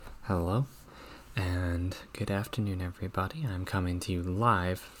Hello, and good afternoon, everybody. I'm coming to you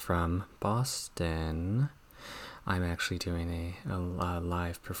live from Boston. I'm actually doing a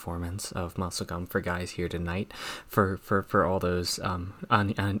live performance of Muscle Gum for Guys here tonight. For all those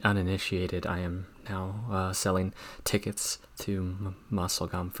uninitiated, I am now selling tickets to Muscle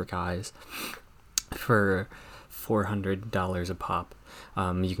Gum for Guys for $400 a pop.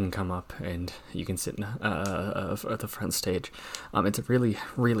 You can come up and you can sit at the front stage. It's a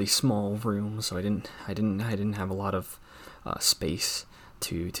really small room, so I didn't have a lot of space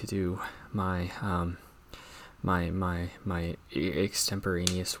to do my my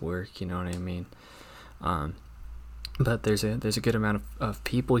extemporaneous work. You know what I mean? But there's a good amount of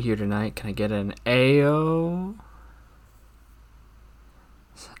people here tonight. Can I get an AO?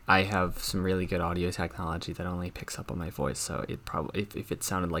 I have some really good audio technology that only picks up on my voice, so it probably if it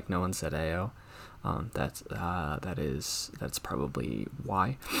sounded like no one said AO, that's probably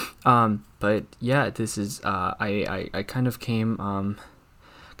why. But yeah, this is I kind of came a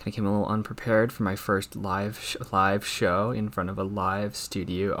little unprepared for my first live show in front of a live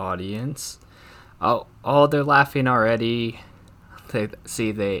studio audience. Oh, they're laughing already. They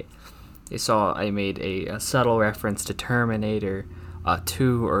saw I made a subtle reference to Terminator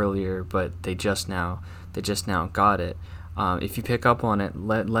 2 earlier, but they just now got it. If you pick up on it,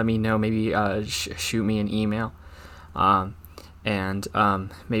 let me know. Maybe shoot me an email, and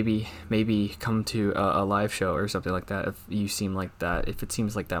maybe come to a live show or something like that. If it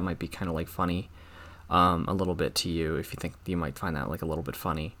seems like that might be kind of like funny, a little bit to you. If you think you might find that like a little bit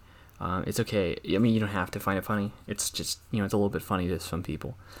funny, it's okay. I mean, you don't have to find it funny. It's just it's a little bit funny to some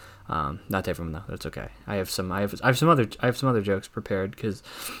people. Not to everyone though. That's okay. I have some other jokes prepared because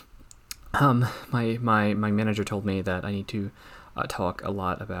my manager told me that I need to talk a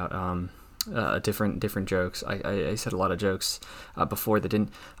lot about different jokes. I said a lot of jokes before that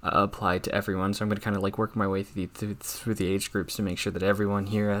didn't apply to everyone, so I'm going to kind of like work my way through the age groups to make sure that everyone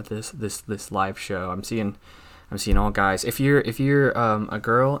here at this live show. I'm seeing all guys. If you're a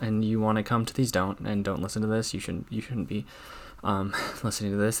girl and you want to come to these, don't listen to this. You shouldn't be listening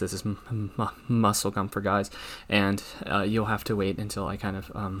to this. This is Muscle Gum for Guys, and you'll have to wait until I kind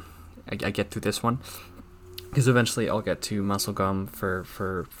of I get through this one, because eventually I'll get to Muscle Gum for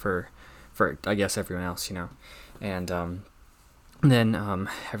I guess everyone else, and then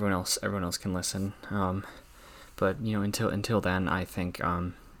everyone else can listen. But until then, I think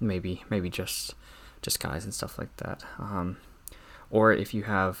maybe just guys and stuff like that. Or if you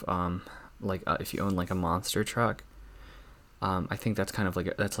have if you own like a monster truck. I think that's kind of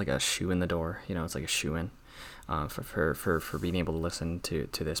that's like a shoe in the door. It's like a shoe in for being able to listen to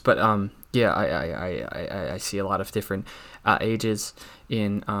this. But yeah, I see a lot of different ages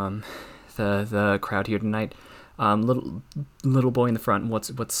in the crowd here tonight. Little boy in the front.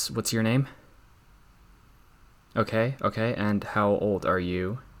 What's your name? Okay, and how old are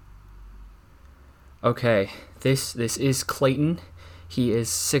you? Okay, this is Clayton. He is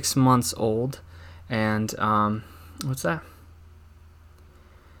 6 months old, and what's that?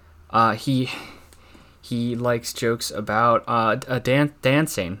 He likes jokes about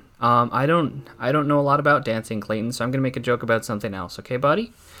dancing. I don't know a lot about dancing, Clayton, so I'm gonna make a joke about something else. Okay,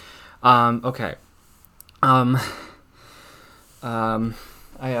 buddy? Okay. I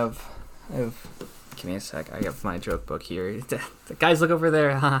have. Give me a sec. I have my joke book here. The guys, look over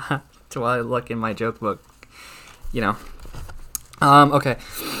there. While I look in my joke book. Okay.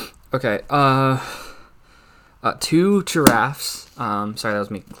 Two giraffes. Sorry, that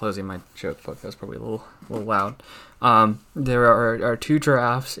was me closing my joke book. That was probably a little loud. There are two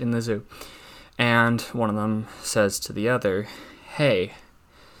giraffes in the zoo, and one of them says to the other, "Hey,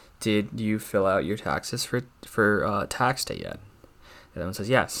 did you fill out your taxes for tax day yet?" The other one says,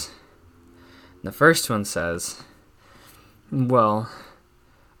 "Yes." And the first one says, "Well,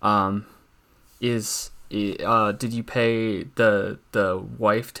 did you pay the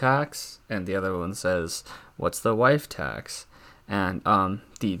wife tax?" And the other one says, "What's the wife tax?" And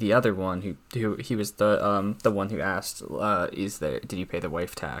the other one who he was the one who asked did you pay the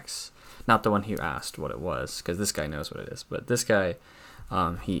wife tax? Not the one who asked what it was, because this guy knows what it is. But this guy,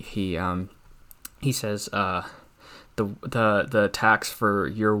 he says the tax for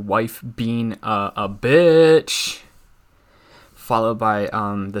your wife being a bitch, followed by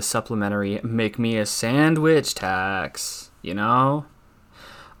the supplementary make me a sandwich tax.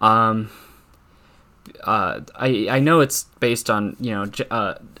 I know it's based on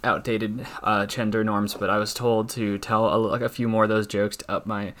outdated gender norms, but I was told to tell a few more of those jokes to up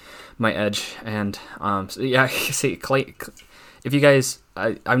my edge. And so yeah, see, Clay, if you guys,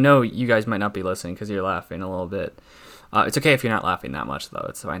 I know you guys might not be listening because you're laughing a little bit, It's okay if you're not laughing that much though.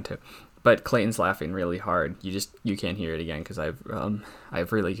 It's fine too. But Clayton's laughing really hard. You can't hear it again because I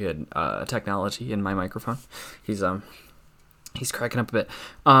have really good technology in my microphone. He's cracking up a bit.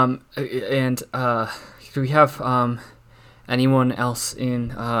 And do we have anyone else in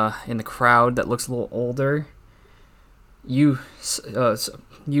the crowd that looks a little older? You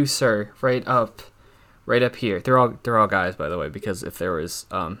sir, right up here. They're all guys, by the way, because if there's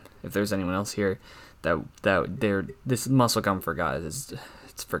anyone else here this muscle gum for guys.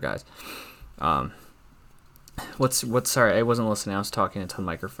 It's for guys. Sorry, I wasn't listening. I was talking into the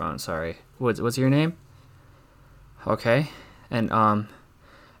microphone. Sorry. What's your name? Okay. And how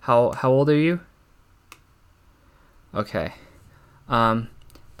old are you? Okay.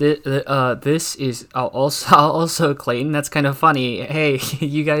 This is also Clayton. That's kind of funny. Hey,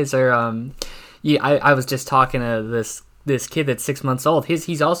 you guys are I was just talking to this kid that's 6 months old.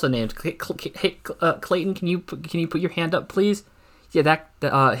 He's also named Clayton. Can you put your hand up, please? Yeah,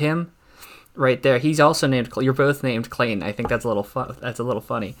 that him right there. He's also named. You're both named Clayton. I think that's a little fun. That's a little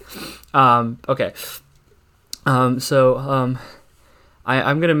funny. Okay. So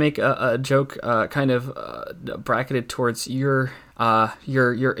I'm gonna make a joke, kind of bracketed towards your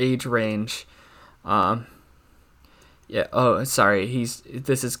age range. Yeah. Oh, sorry.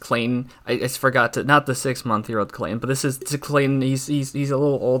 This is Clayton. I forgot to, not the 6-month-old Clayton, but this is Clayton. He's a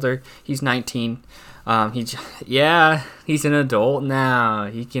little older. He's 19. He's an adult now.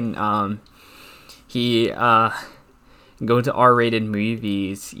 He can go to R-rated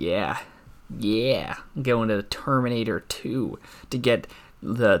movies. Yeah. Going to Terminator 2 to get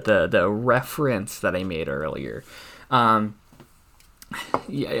the reference that I made earlier. Yeah,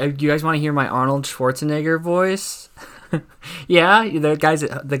 you guys want to hear my Arnold Schwarzenegger voice? Yeah, the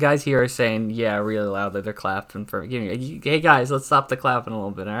guys here are saying yeah really loudly. They're clapping for me. Hey guys, let's stop the clapping a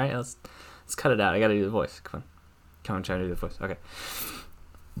little bit. All right, let's cut it out. I gotta do the voice. Come on, try to do the voice. Okay.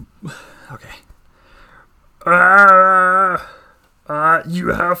 You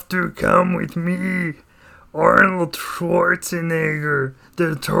have to come with me, Arnold Schwarzenegger,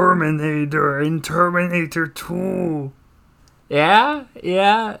 the Terminator in Terminator 2. Yeah.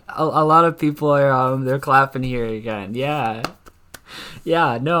 A lot of people are they're clapping here again. Yeah.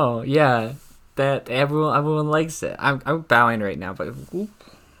 That everyone likes it. I'm bowing right now, but whoop.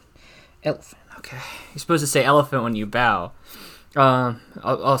 Elephant. Okay, you're supposed to say elephant when you bow.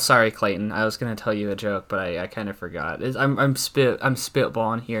 Sorry, Clayton. I was gonna tell you a joke, but I kind of forgot. I'm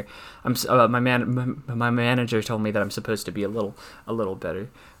spitballing here. My manager told me that I'm supposed to be a little better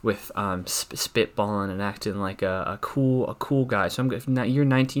with spitballing and acting like a cool guy. So you're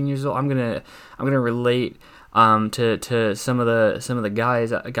 19 years old. I'm gonna relate to some of the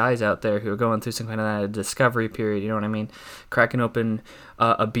guys out there who are going through some kind of that discovery period. You know what I mean? Cracking open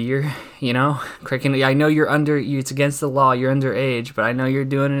a beer. You know, I know you're it's against the law. You're underage, but I know you're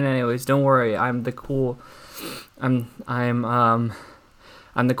doing it anyways. Don't worry. I'm the cool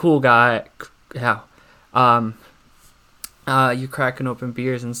guy. Yeah. You cracking open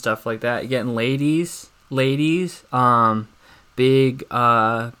beers and stuff like that. You're getting ladies.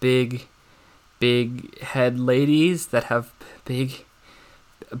 Big head ladies that have big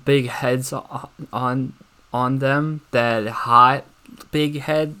heads on them. That hot big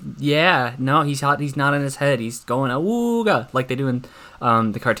head. Yeah, no, he's hot. He's not in his head. He's going awooga like they do in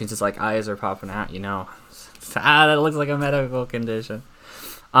the cartoons. It's like eyes are popping out. You know, that looks like a medical condition.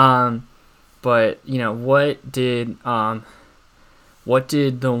 But you know what did the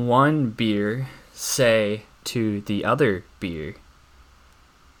one beer say to the other beer?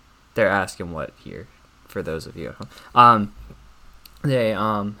 They're asking what here, for those of you at home.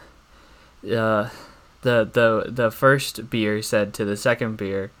 The first beer said to the second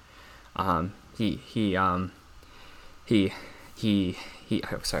beer, oh,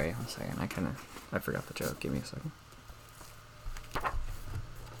 sorry, 1 second. I forgot the joke. Give me a second.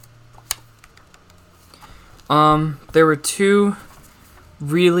 There were two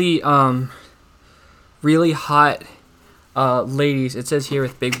really hot ladies, it says here,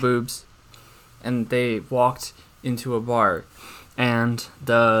 with big boobs, and they walked into a bar, and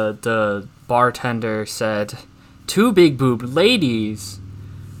the bartender said, "Two big boob ladies,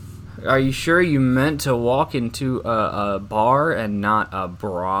 are you sure you meant to walk into a bar and not a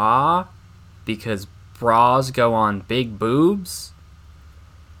bra? Because bras go on big boobs?"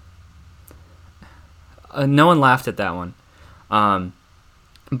 No one laughed at that one,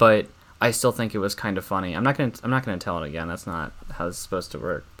 but I still think it was kind of funny. I'm not gonna tell it again. That's not how it's supposed to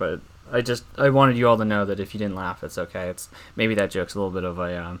work. But I wanted you all to know that if you didn't laugh, it's okay. It's maybe that joke's a little bit of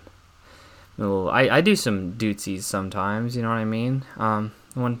a I do some dootsies sometimes. You know what I mean?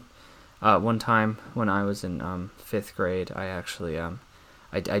 one time when I was in 5th grade, I actually I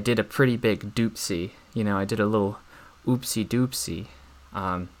did a pretty big doopsie. I did a little oopsie doopsie,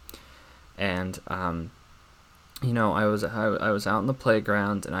 and I was out in the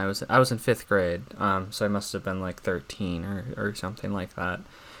playground, and I was in 5th grade, so I must have been like 13 or something like that.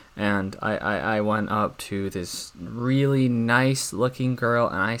 And I went up to this really nice looking girl,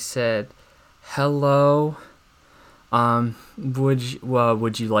 and I said, "Hello,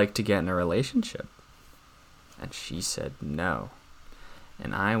 would you like to get in a relationship?" And she said no.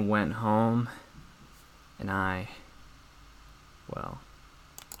 And I went home, and I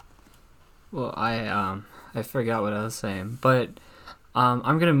forgot what I was saying, but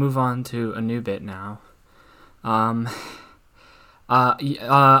I'm gonna move on to a new bit now. I'm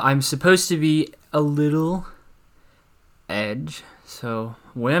supposed to be a little edge, so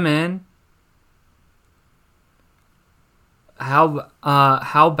women, how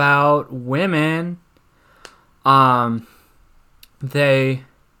about women? There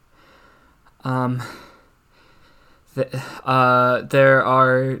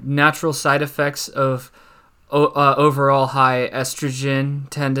are natural side effects of overall high estrogen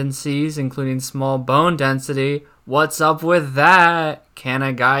tendencies, including small bone density. What's up with that? Can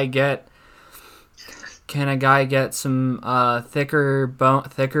a guy get some thicker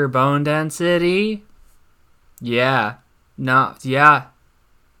bone density? Yeah. No. Yeah.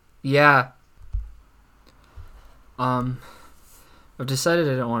 I've decided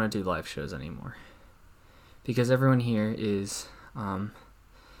I don't want to do live shows anymore because everyone here is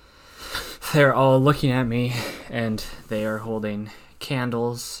they're all looking at me, and they are holding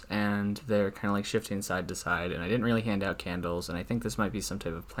candles, and they're kind of like shifting side to side, and I didn't really hand out candles, and I think this might be some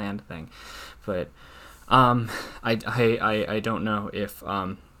type of planned thing, but I don't know if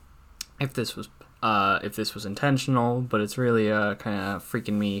this was intentional, but it's really kind of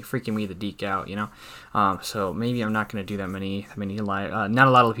freaking me the deek out, so maybe I'm not going to do that many live. Not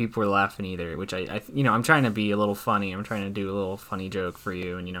a lot of people are laughing either, which I'm trying to be a little funny. I'm trying to do a little funny joke for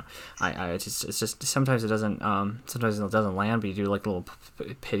you, and it's just sometimes it doesn't land, but you do like a little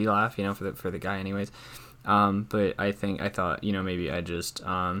pity laugh, for the guy anyways. But I thought maybe I just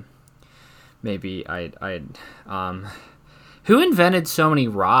maybe I'd who invented so many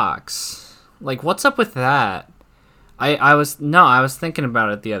rocks? Like, what's up with that? I was thinking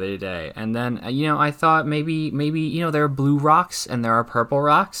about it the other day, and then I thought maybe there are blue rocks and there are purple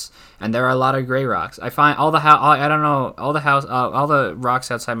rocks and there are a lot of gray rocks. I find all the rocks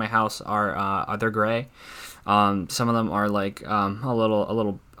outside my house are they're gray. Some of them are like a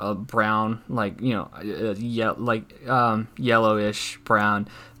little brown, like yellowish brown.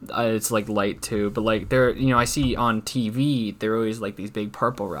 It's like light too, but like they're I see on TV they're always like these big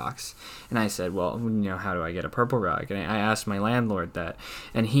purple rocks, and I said, well, how do I get a purple rock? And I asked my landlord that,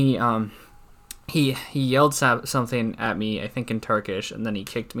 and he yelled something at me, I think in Turkish, and then he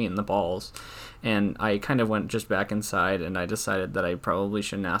kicked me in the balls. And I kind of went just back inside, and I decided that I probably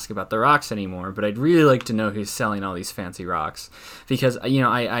shouldn't ask about the rocks anymore. But I'd really like to know who's selling all these fancy rocks, because I'll be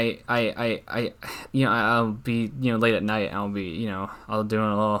late at night. I'll be I'll doing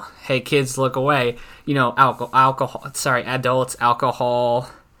a little, hey kids, look away, adults, alcohol,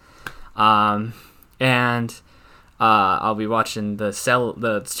 and I'll be watching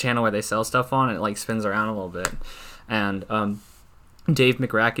the channel where they sell stuff on, and it like spins around a little bit, and Dave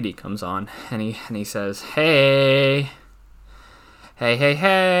McRackety comes on, and he says, hey,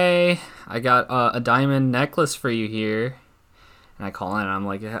 I got a diamond necklace for you here. And I call in, and I'm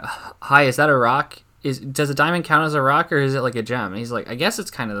like, hi, is that a rock? Does a diamond count as a rock, or is it like a gem? And he's like, I guess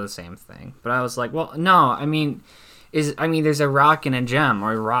it's kind of the same thing. But I was like, well, no, there's a rock and a gem.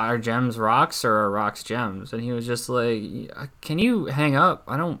 Are gems rocks, or are rocks gems? And he was just like, can you hang up?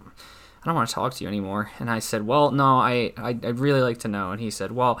 I don't want to talk to you anymore. And I said, well, no, I'd really like to know. And he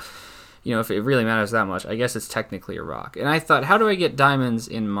said, well, if it really matters that much, I guess it's technically a rock. And I thought, how do I get diamonds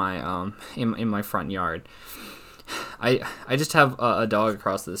in my in my front yard? I just have a dog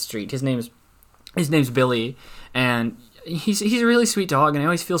across the street. His name's Billy, and he's a really sweet dog, and I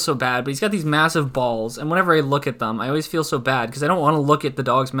always feel so bad, but he's got these massive balls, and whenever I look at them, I always feel so bad, because I don't want to look at the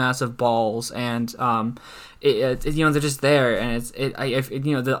dog's massive balls, and they're just there, and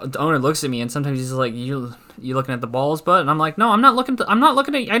the owner looks at me, and sometimes he's like, you looking at the balls, bud? And I'm like, no, I'm not looking at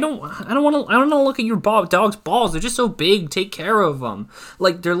I don't want to look at your dog's balls. They're just so big. Take care of them.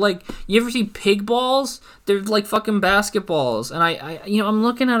 Like, they're like, you ever see pig balls? They're like fucking basketballs. And I'm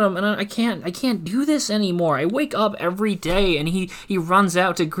looking at them, and I can't do this anymore. I wake up every day, and he runs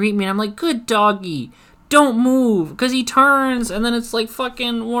out to greet me, and I'm like, good doggy. don't move, because he turns, and then it's like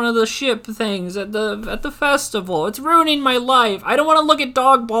fucking one of the ship things at the festival. It's ruining my life. I don't want to look at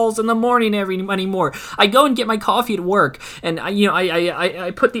dog balls in the morning anymore. I go and get my coffee at work, and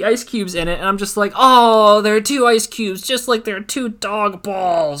I put the ice cubes in it, and I'm just like, oh, there are 2 ice cubes, just like there are 2 dog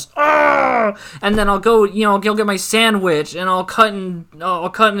balls. Oh! And then I'll go, I'll get my sandwich, and I'll cut it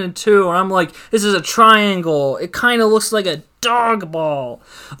in 2, and I'm like, this is a triangle. It kind of looks like a dog ball.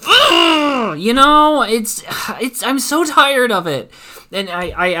 Ugh! I'm so tired of it. And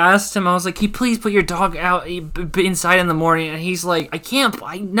I asked him, I was like, can you please put your dog out inside in the morning? And he's like, I can't,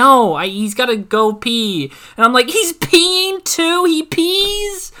 he's gotta go pee. And I'm like, he's peeing too? He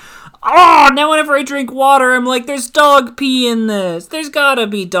pees? Oh, now whenever I drink water, I'm like, there's dog pee in this. There's gotta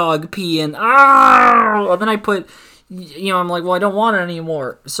be dog pee in. Oh! And then I put, I'm like, well, I don't want it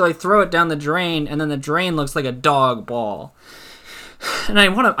anymore. So I throw it down the drain, and then the drain looks like a dog ball. And I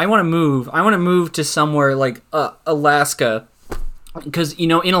want to move. I want to move to somewhere like Alaska, because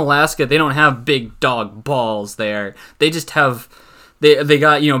in Alaska they don't have big dog balls there. They just have they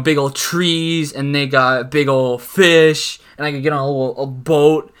got big old trees, and they got big old fish, and I could get on a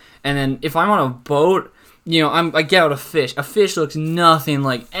boat. And then if I'm on a boat, I get out a fish. A fish looks nothing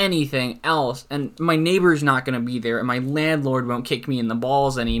like anything else, and my neighbor's not gonna be there, and my landlord won't kick me in the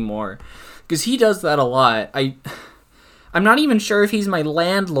balls anymore, because he does that a lot. I'm not even sure if he's my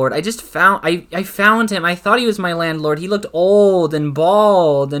landlord. I found him. I thought he was my landlord. He looked old and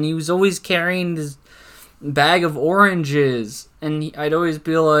bald, and he was always carrying this bag of oranges, and I'd always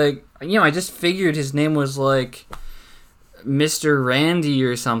be like, I just figured his name was like Mr. Randy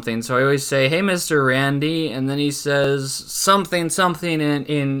or something, so I always say, hey, Mr. Randy, and then he says something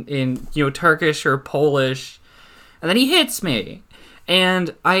in Turkish or Polish, and then he hits me,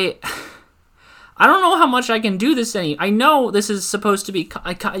 and I don't know how much I can do this I know this is supposed to be,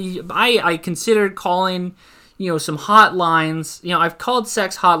 I considered calling, some hotlines. I've called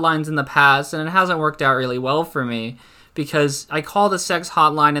sex hotlines in the past, and it hasn't worked out really well for me, because I call the sex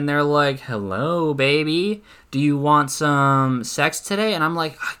hotline, and they're like, hello, baby, do you want some sex today? And I'm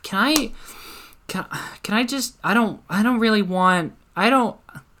like, can I just, I don't really want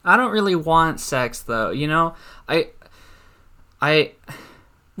sex, though,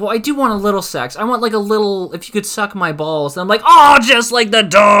 Well, I do want a little sex. I want like a little, if you could suck my balls. And I'm like, oh, just like the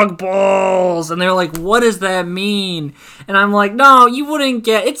dog balls. And they're like, what does that mean? And I'm like, no, you wouldn't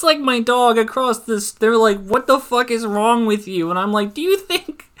get, it's like my dog across this. They're like, what the fuck is wrong with you? And I'm like, do you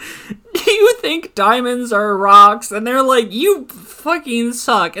think diamonds are rocks? And they're like, you fucking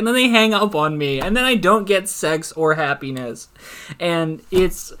suck. And then they hang up on me. And then I don't get sex or happiness. And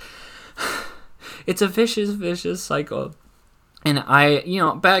it's a vicious cycle. And I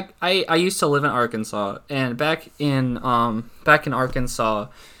used to live in Arkansas, and back in Arkansas,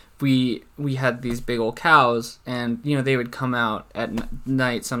 we had these big old cows, and they would come out at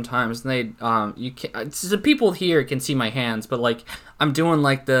night sometimes, and they'd the people here can see my hands, but like I'm doing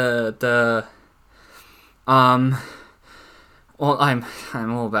like well, I'm a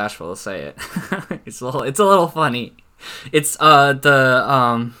little bashful to say it. It's a little funny. It's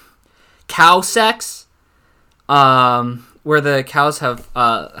the cow sex. Where the cows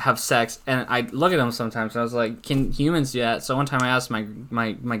have sex, and I look at them sometimes, and I was like, can humans do that? So one time I asked my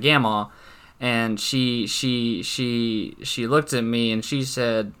grandma, and she looked at me, and she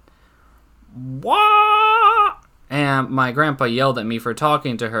said, what? And my grandpa yelled at me for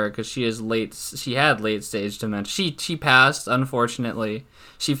talking to her, because she had late stage dementia. She passed, unfortunately.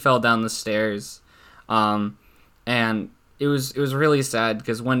 She fell down the stairs, and it was really sad,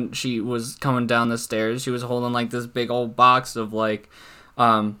 because when she was coming down the stairs, she was holding like this big old box of like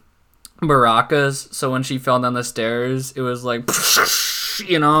maracas. So when she fell down the stairs, it was like,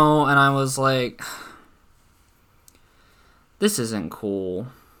 and I was like, this isn't cool.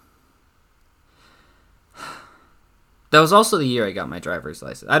 That was also the year I got my driver's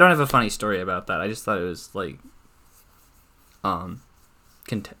license. I don't have a funny story about that. I just thought it was like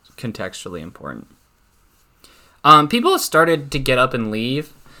contextually important. People have started to get up and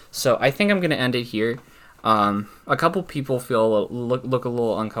leave, so I think I'm going to end it here. A couple people look a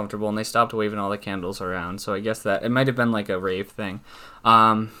little uncomfortable, and they stopped waving all the candles around, so I guess that it might have been like a rave thing.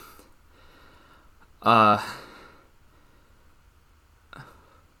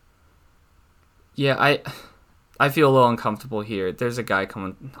 Yeah, I feel a little uncomfortable here. There's a guy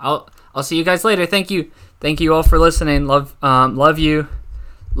coming. I'll see you guys later. Thank you all for listening. Love you.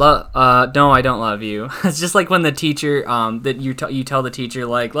 No, I don't love you. It's just like when the teacher, that you tell the teacher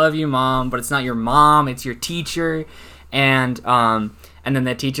like, love you, mom, but it's not your mom, it's your teacher, and then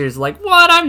the teacher's like, what? I'm